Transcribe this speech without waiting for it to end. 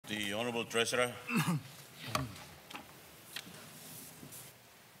The Honourable Treasurer.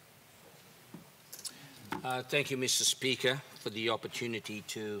 Thank you, Mr. Speaker, for the opportunity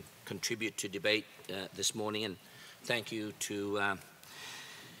to contribute to debate this morning, and thank you to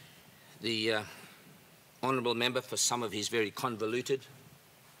the Honourable Member for some of his very convoluted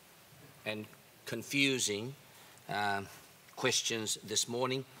and confusing questions this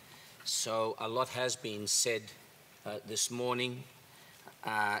morning. So a lot has been said this morning,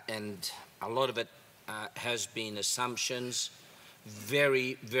 and a lot of it has been assumptions,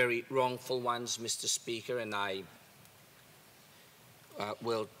 very, very wrongful ones, Mr. Speaker, and I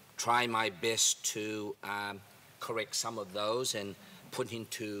will try my best to correct some of those and put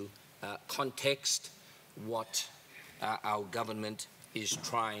into context what our government is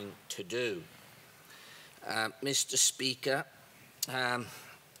trying to do. Mr. Speaker,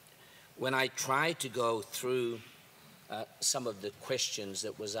 when I tried to go through some of the questions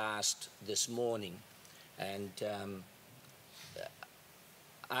that was asked this morning, and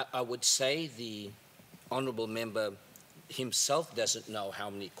I would say the Honourable Member himself doesn't know how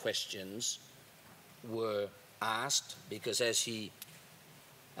many questions were asked, because as he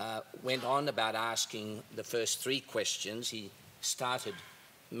went on about asking the first three questions, he started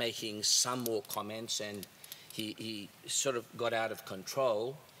making some more comments, and he sort of got out of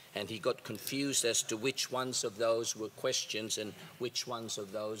control, and he got confused as to which ones of those were questions and which ones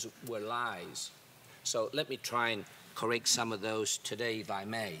of those were lies. So let me try and correct some of those today, if I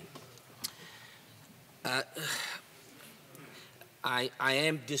may. I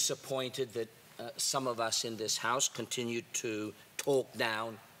am disappointed that some of us in this House continue to talk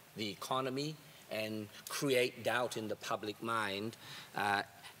down the economy and create doubt in the public mind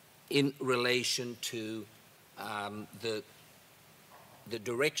in relation to the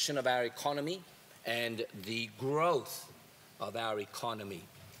direction of our economy and the growth of our economy.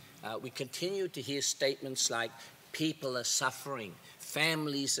 We continue to hear statements like people are suffering,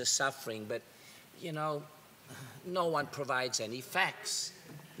 families are suffering, but, you know, no one provides any facts.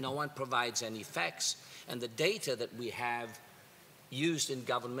 No one provides any facts. And the data that we have used in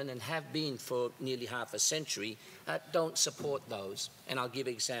government and have been for nearly half a century don't support those. And I'll give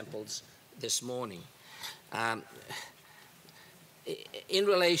examples this morning. In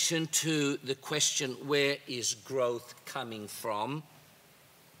relation to the question, where is growth coming from,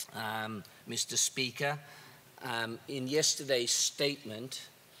 Mr. Speaker, in yesterday's statement,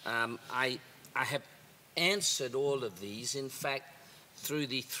 I have answered all of these. In fact, through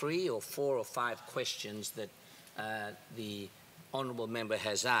the 3 or 4 or 5 questions that the Honourable Member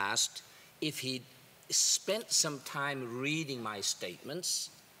has asked, if he'd spent some time reading my statements,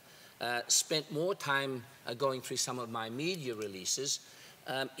 spent more time going through some of my media releases,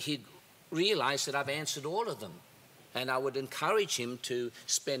 he'd realize that I've answered all of them. And I would encourage him to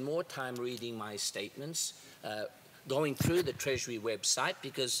spend more time reading my statements, going through the Treasury website,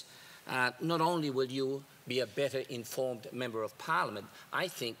 because not only will you be a better informed Member of Parliament, I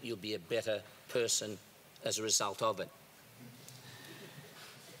think you'll be a better person as a result of it.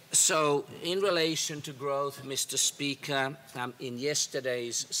 So, in relation to growth, Mr. Speaker, in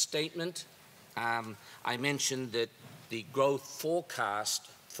yesterday's statement, I mentioned that the growth forecast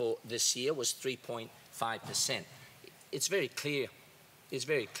for this year was 3.5%. It's very clear. It's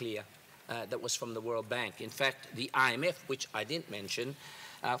very clear. That was from the World Bank. In fact, the IMF, which I didn't mention,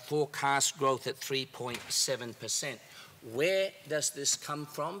 forecast growth at 3.7%. Where does this come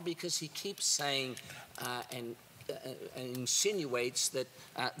from? Because he keeps saying and insinuates that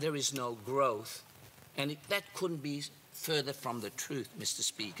there is no growth. And that couldn't be further from the truth, Mr.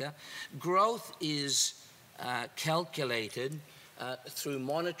 Speaker. Growth is calculated through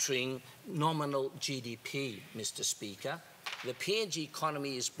monitoring nominal GDP, Mr. Speaker. The PNG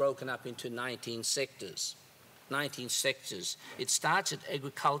economy is broken up into 19 sectors. 19 sectors. It starts at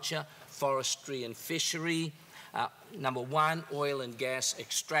agriculture, forestry and fishery. Number 1, oil and gas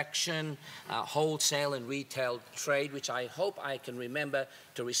extraction, wholesale and retail trade, which I hope I can remember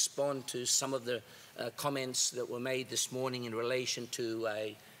to respond to some of the comments that were made this morning in relation to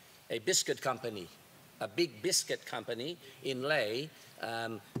a biscuit company, a big biscuit company in Lae,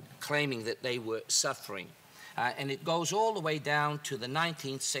 claiming that they were suffering. And it goes all the way down to the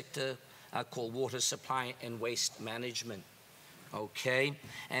 19th sector called water supply and waste management. Okay,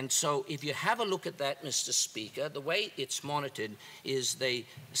 and so if you have a look at that, Mr. Speaker, the way it's monitored is they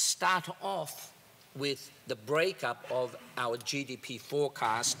start off with the breakup of our GDP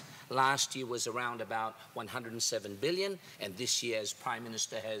forecast. Last year was around about 107 billion, and this year, as Prime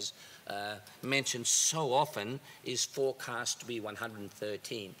Minister has mentioned so often, is forecast to be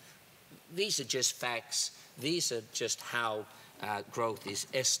 113. These are just facts. These are just how growth is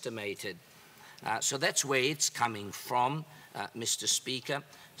estimated. So that's where it's coming from, Mr. Speaker.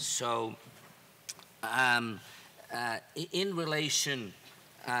 So in relation,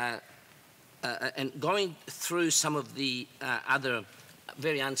 and going through some of the other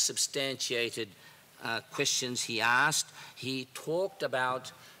very unsubstantiated questions he asked, he talked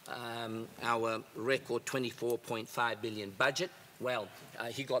about our record 24.5 billion budget. Well,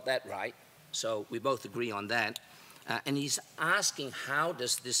 he got that right, so we both agree on that. And he's asking, how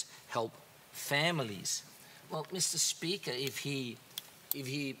does this help families? Well, Mr. Speaker, if he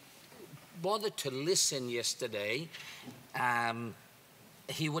bothered to listen yesterday,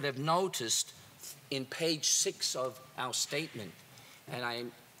 he would have noticed in page 6 of our statement, and I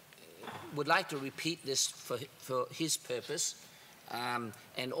would like to repeat this for his purpose,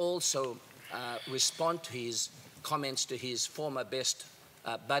 and also respond to his comments to his former best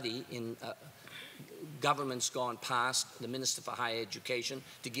buddy in governments gone past, the Minister for Higher Education,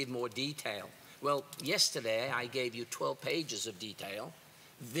 to give more detail. Well, yesterday I gave you 12 pages of detail,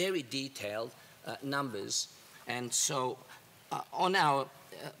 very detailed numbers, and so on our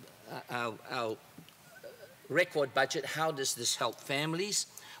record budget, how does this help families?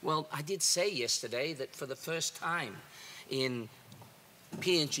 Well, I did say yesterday that for the first time in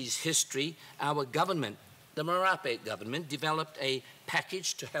PNG's history, our government, the Marape government, developed a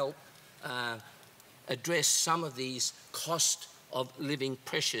package to help address some of these cost of living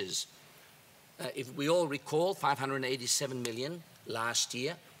pressures. If we all recall, 587 million last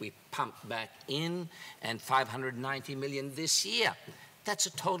year, we pumped back in, and 590 million this year. That's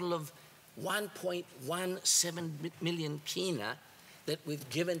a total of 1.17 million kina that we've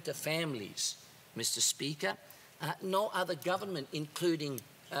given to families, Mr. Speaker. No other government, including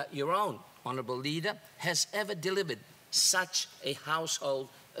your own, Honourable Leader, has ever delivered such a household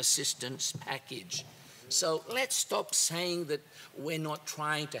assistance package. So let's stop saying that we're not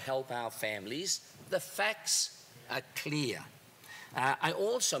trying to help our families. The facts are clear. I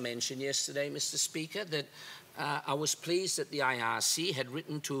also mentioned yesterday, Mr. Speaker, that I was pleased that the IRC had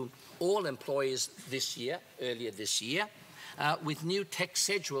written to all employers this year, earlier this year, with new tax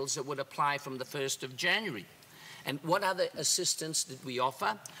schedules that would apply from the 1st of January. And what other assistance did we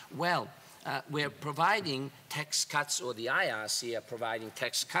offer? Well, we're providing tax cuts, or the IRC are providing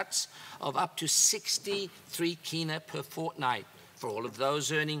tax cuts of up to 63 kina per fortnight for all of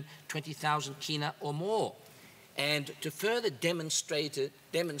those earning 20,000 kina or more. And to further demonstrate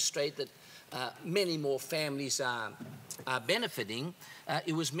that many more families are benefiting,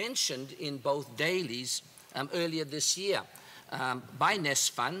 it was mentioned in both dailies earlier this year by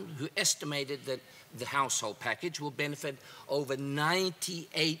NESFund, who estimated that the household package will benefit over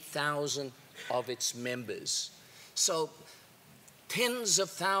 98,000 of its members. So tens of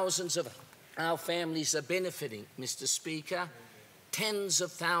thousands of our families are benefiting, Mr. Speaker. Tens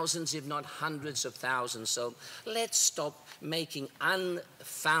of thousands, if not hundreds of thousands. So let's stop making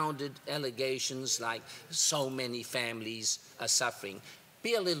unfounded allegations like so many families are suffering.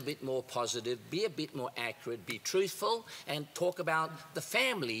 Be a little bit more positive, be a bit more accurate, be truthful, and talk about the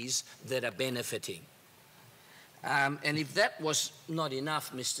families that are benefiting. And if that was not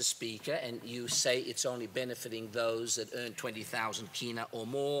enough, Mr. Speaker, and you say it's only benefiting those that earn 20,000 kina or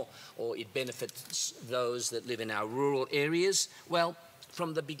more, or it benefits those that live in our rural areas, well,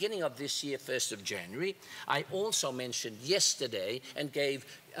 from the beginning of this year, 1st of January, I also mentioned yesterday and gave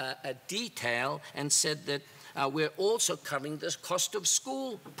a detail and said that we're also covering the cost of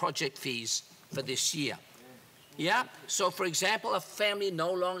school project fees for this year. Yeah, so for example, a family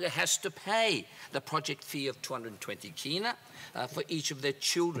no longer has to pay the project fee of 220 kina for each of their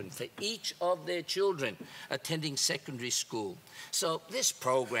children, attending secondary school. So this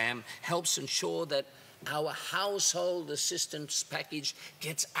program helps ensure that our household assistance package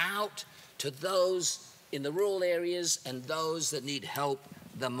gets out to those in the rural areas and those that need help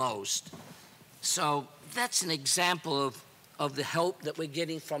the most. So that's an example of the help that we're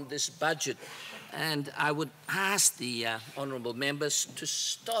getting from this budget. And I would ask the honourable members to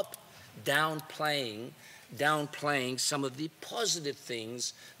stop downplaying some of the positive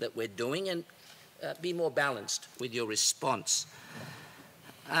things that we're doing and be more balanced with your response.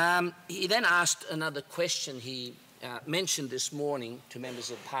 He then asked another question. He mentioned this morning to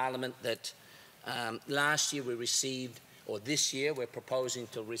members of Parliament that last year we received, or this year we're proposing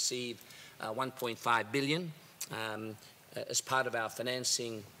to receive 1.5 billion as part of our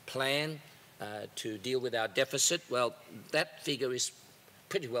financing plan to deal with our deficit. Well, that figure is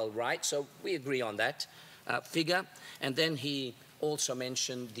pretty well right, so we agree on that figure. And then he also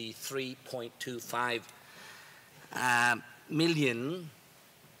mentioned the 3.25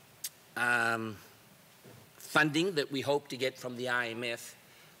 funding that we hope to get from the IMF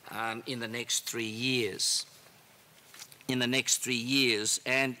in the next 3 years. And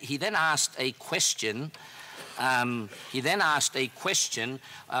he then asked a question.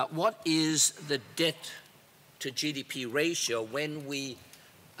 What is the debt to GDP ratio when we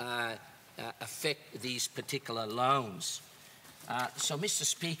affect these particular loans? So, Mr.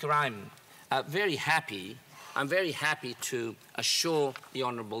 Speaker, I'm very happy to assure the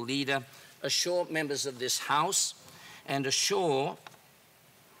Honourable Leader, assure members of this House, and assure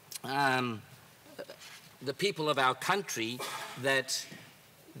the people of our country that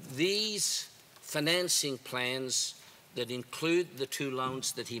these financing plans that include the 2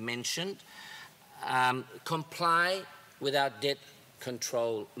 loans that he mentioned comply with our debt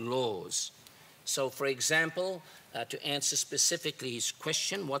control laws. So, for example, to answer specifically his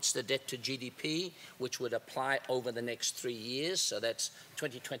question, what's the debt to GDP, which would apply over the next 3 years, so that's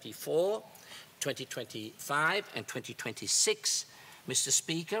 2024, 2025, and 2026. Mr.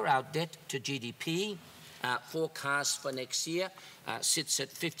 Speaker, our debt to GDP forecast for next year sits at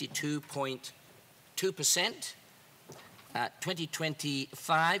 52.2%.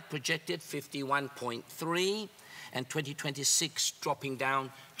 2025 projected 51.3%, and 2026 dropping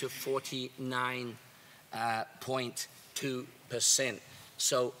down to 49.2%.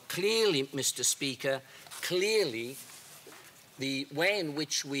 So clearly, Mr. Speaker, clearly the way in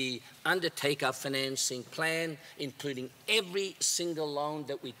which we undertake our financing plan, including every single loan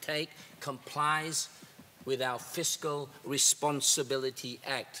that we take, complies with our Fiscal Responsibility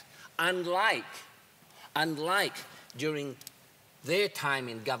Act. Unlike during their time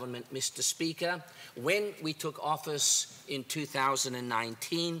in government, Mr. Speaker, when we took office in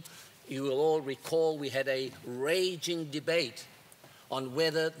 2019, you will all recall we had a raging debate on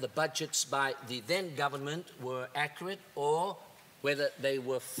whether the budgets by the then government were accurate or whether they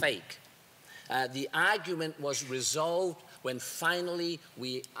were fake. The argument was resolved when finally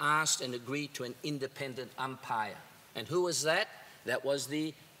we asked and agreed to an independent umpire. And who was that? That was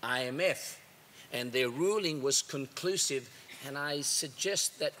the IMF. And their ruling was conclusive, and I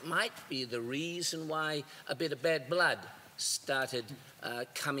suggest that might be the reason why a bit of bad blood started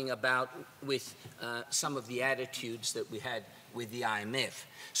coming about with some of the attitudes that we had with the IMF.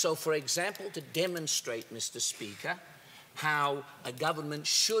 So, for example, to demonstrate, Mr. Speaker, how a government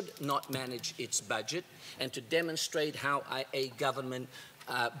should not manage its budget, and to demonstrate how a government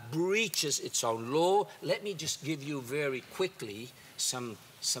breaches its own law, let me just give you very quickly some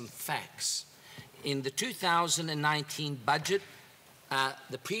facts. In the 2019 budget,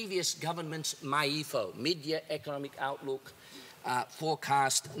 the previous government's MYEFO, Mid-Year Economic Outlook,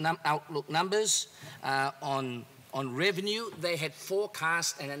 forecast outlook numbers on revenue, they had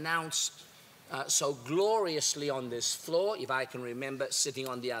forecast and announced so gloriously on this floor, if I can remember sitting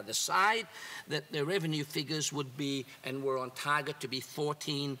on the other side, that the revenue figures would be and were on target to be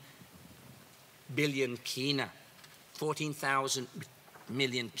 14 billion kina, 14,000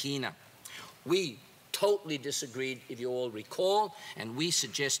 million kina. We totally disagreed, if you all recall, and we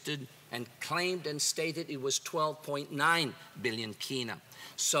suggested and claimed and stated it was 12.9 billion kina.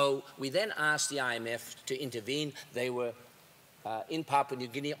 So we then asked the IMF to intervene. They were in Papua New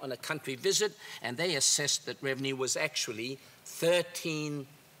Guinea on a country visit, and they assessed that revenue was actually 13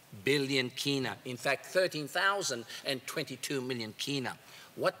 billion kina. In fact, 13,022 million kina.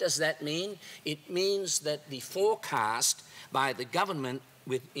 What does that mean? It means that the forecast by the government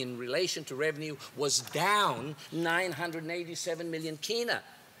in relation to revenue was down 987 million kina.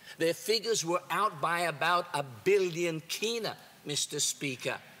 Their figures were out by about 1 billion kina, Mr.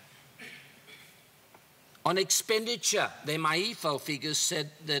 Speaker. On expenditure, their MYEFO figures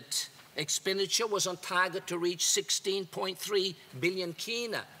said that expenditure was on target to reach 16.3 billion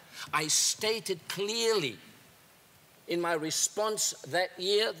kina. I stated clearly in my response that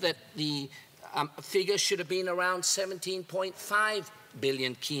year that the figure should have been around 17.5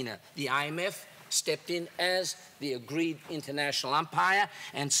 billion kina. The IMF stepped in as the agreed international umpire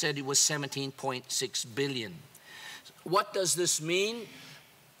and said it was 17.6 billion. What does this mean?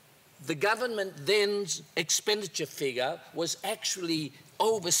 The government then's expenditure figure was actually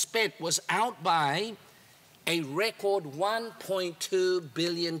overspent, was out by a record 1.2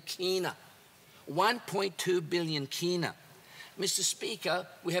 billion kina. 1.2 billion kina. Mr. Speaker,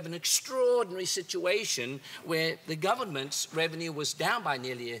 we have an extraordinary situation where the government's revenue was down by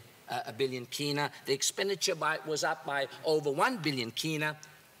nearly 1 billion kina. The expenditure was up by over 1 billion kina.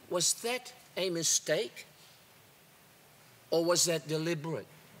 Was that a mistake? Or was that deliberate?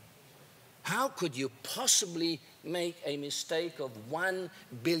 How could you possibly make a mistake of 1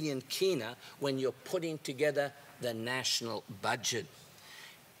 billion kina when you're putting together the national budget?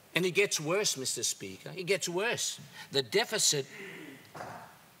 And it gets worse, Mr. Speaker. It gets worse. The deficit,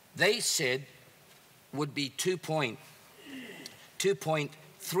 they said, would be 2.3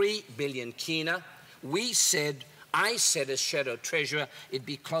 billion kina. I said as Shadow Treasurer, it'd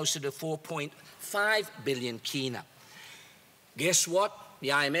be closer to 4.5 billion kina. Guess what? The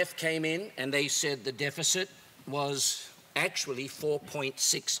IMF came in and they said the deficit was actually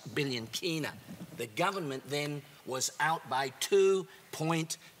 4.6 billion kina. The government then was out by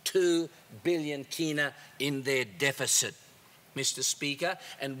 2.2 billion kina in their deficit, Mr. Speaker.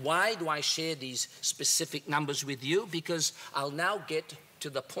 And why do I share these specific numbers with you? Because I'll now get to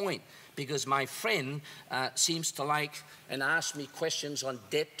the point, because my friend seems to like and ask me questions on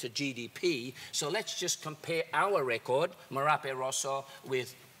debt to GDP. So let's just compare our record, Marape Rosso,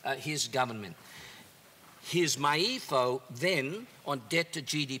 with his government. His MAIFO then, on debt to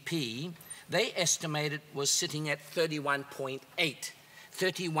GDP, they estimated was sitting at 31.8.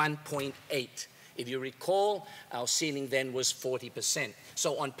 31.8. If you recall, our ceiling then was 40%.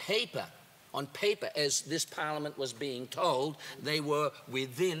 So on paper, as this Parliament was being told, they were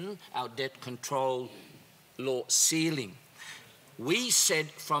within our debt control law ceiling. We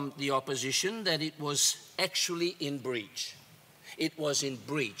said from the opposition that it was actually in breach. It was in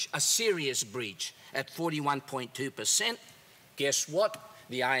breach, a serious breach, at 41.2%. Guess what?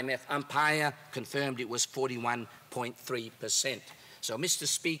 The IMF umpire confirmed it was 41.3%. So, Mr.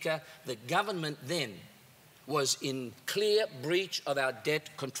 Speaker, the government then was in clear breach of our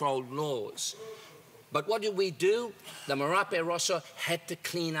debt control laws. But what did we do? The Marape Rosso had to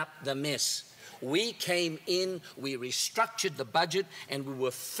clean up the mess. We came in, we restructured the budget, and we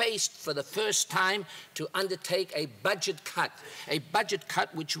were faced for the first time to undertake a budget cut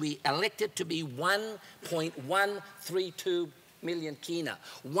which we elected to be 1.132 million kina,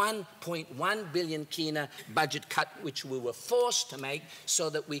 1.1 billion kina budget cut, which we were forced to make so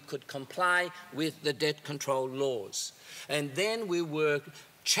that we could comply with the debt control laws. And then we were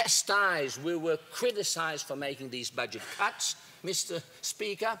chastised, we were criticized for making these budget cuts, Mr.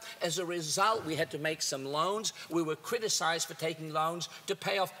 Speaker. As a result, we had to make some loans. We were criticized for taking loans to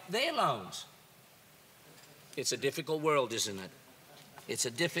pay off their loans. It's a difficult world, isn't it? It's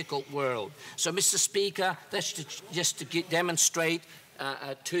a difficult world. So, Mr. Speaker, that's just to demonstrate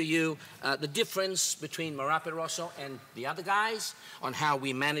to you the difference between Marape Rosso and the other guys on how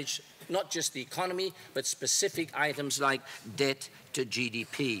we manage not just the economy, but specific items like debt to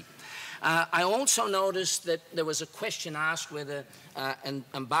GDP. I also noticed that there was a question asked whether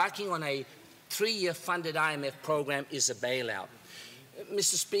embarking on a 3-year funded IMF program is a bailout.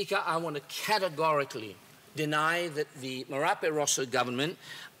 Mr. Speaker, I want to categorically deny that the Marape Rosso government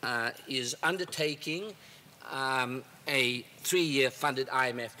is undertaking a 3-year funded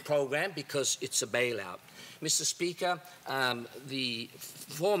IMF program because it's a bailout. Mr. Speaker, the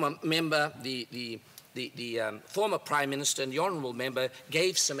former member, the former Prime Minister and the Honourable Member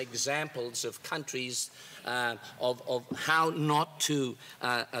gave some examples of countries of how not to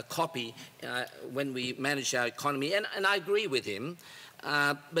copy when we manage our economy, and I agree with him.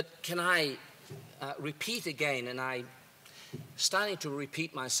 But can I repeat again, and I'm starting to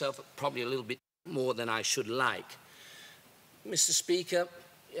repeat myself probably a little bit more than I should like. Mr. Speaker,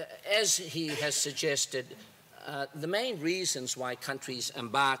 as he has suggested, the main reasons why countries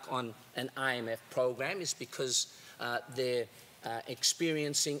embark on an IMF program is because they're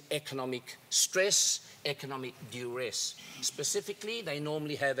experiencing economic stress, economic duress. Specifically, they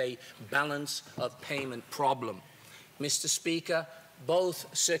normally have a balance of payment problem. Mr. Speaker, both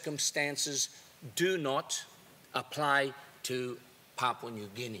circumstances do not apply to Papua New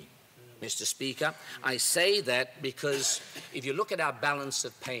Guinea. Mr. Speaker, I say that because if you look at our balance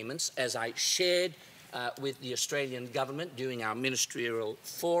of payments, as I shared with the Australian government during our ministerial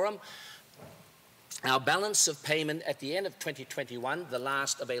forum, our balance of payment at the end of 2021, the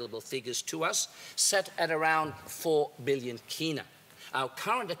last available figures to us, sat at around 4 billion kina. Our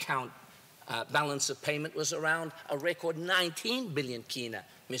current account balance of payment was around a record 19 billion kina,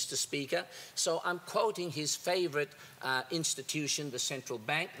 Mr. Speaker. So I'm quoting his favourite institution, the central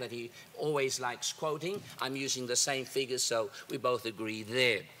bank, that he always likes quoting. I'm using the same figures, so we both agree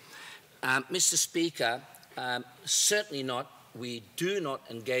there. Mr. Speaker, certainly not. We do not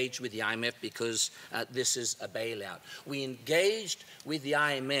engage with the IMF because this is a bailout. We engaged with the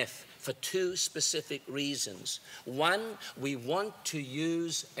IMF for 2 specific reasons. One, we want to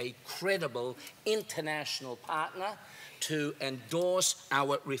use a credible international partner to endorse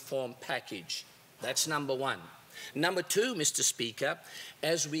our reform package. That's number one. Number two, Mr. Speaker,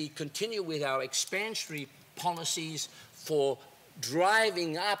 as we continue with our expansionary policies for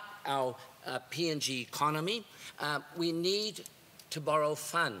driving up our PNG economy, we need to borrow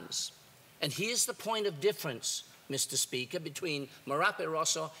funds. And here's the point of difference, Mr. Speaker, between Marape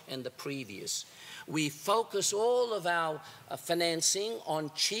Rosso and the previous. We focus all of our financing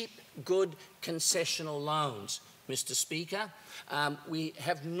on cheap, good concessional loans, Mr. Speaker. We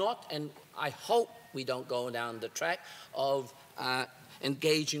have not, and I hope we don't go down the track of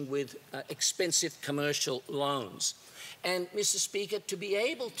engaging with expensive commercial loans. And, Mr. Speaker, to be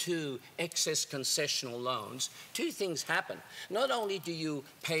able to access concessional loans, two things happen. Not only do you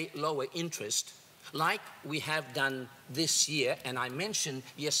pay lower interest, like we have done this year, and I mentioned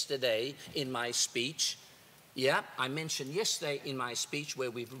yesterday in my speech,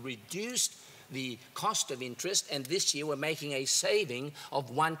 where we've reduced the cost of interest, and this year we're making a saving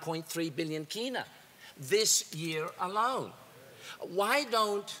of 1.3 billion kina this year alone. Why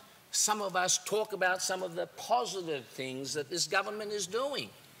don't some of us talk about some of the positive things that this government is doing?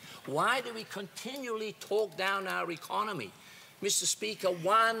 Why do we continually talk down our economy? Mr. Speaker,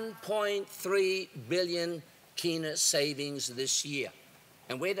 1.3 billion kina savings this year.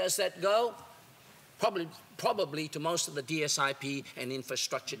 And where does that go? Probably to most of the DSIP and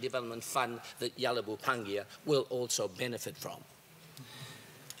Infrastructure Development Fund that Yalabu Pangia will also benefit from.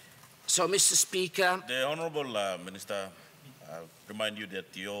 So, Mr. Speaker... The Honourable Minister, remind you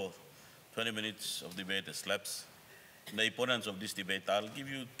that your 20 minutes of debate has lapsed. The opponents of this debate, I'll give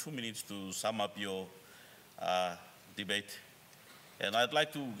you 2 minutes to sum up your debate. And I'd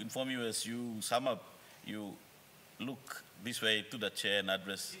like to inform you, as you sum up, you look this way to the chair and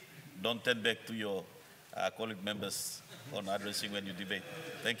address. Don't turn back to your colleague members on addressing when you debate.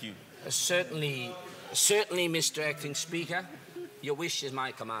 Thank you. Certainly, Mr. Acting Speaker, your wish is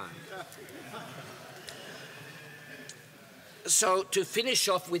my command. So to finish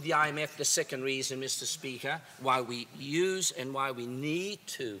off with the IMF, the second reason, Mr. Speaker, why we use and why we need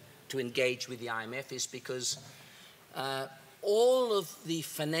to engage with the IMF is because all of the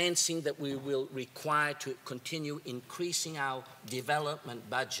financing that we will require to continue increasing our development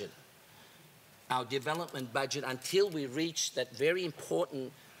budget until we reach that very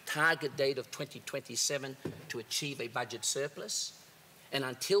important target date of 2027 to achieve a budget surplus, and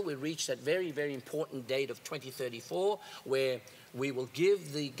until we reach that very, very important date of 2034, where we will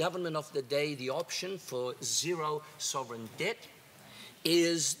give the government of the day the option for zero sovereign debt,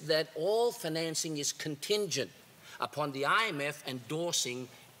 is that all financing is contingent upon the IMF endorsing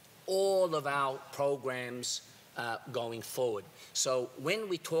all of our programs going forward. So when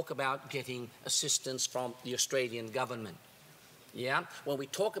we talk about getting assistance from the Australian government, when we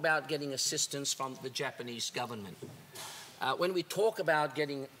talk about getting assistance from the Japanese government, when we talk about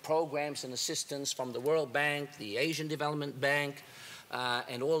getting programs and assistance from the World Bank, the Asian Development Bank,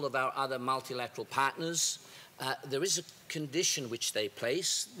 and all of our other multilateral partners, there is a condition which they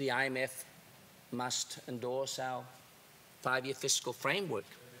place. The IMF must endorse our 5-year fiscal framework.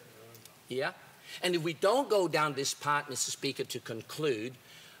 And if we don't go down this path, Mr. Speaker, to conclude,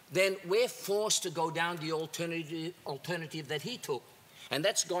 then we're forced to go down the alternative that he took. And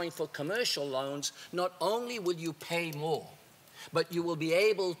that's going for commercial loans. Not only will you pay more, but you will be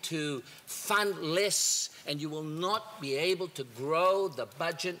able to fund less, and you will not be able to grow the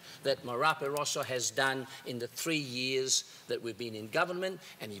budget that Marape Rosso has done in the 3 years that we've been in government.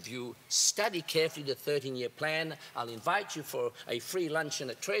 And if you study carefully the 13-year plan, I'll invite you for a free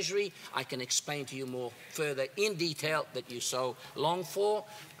luncheon at Treasury. I can explain to you more further in detail that you so long for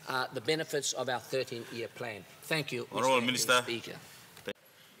the benefits of our 13-year plan. Thank you, Honourable Mr. Minister. Speaker.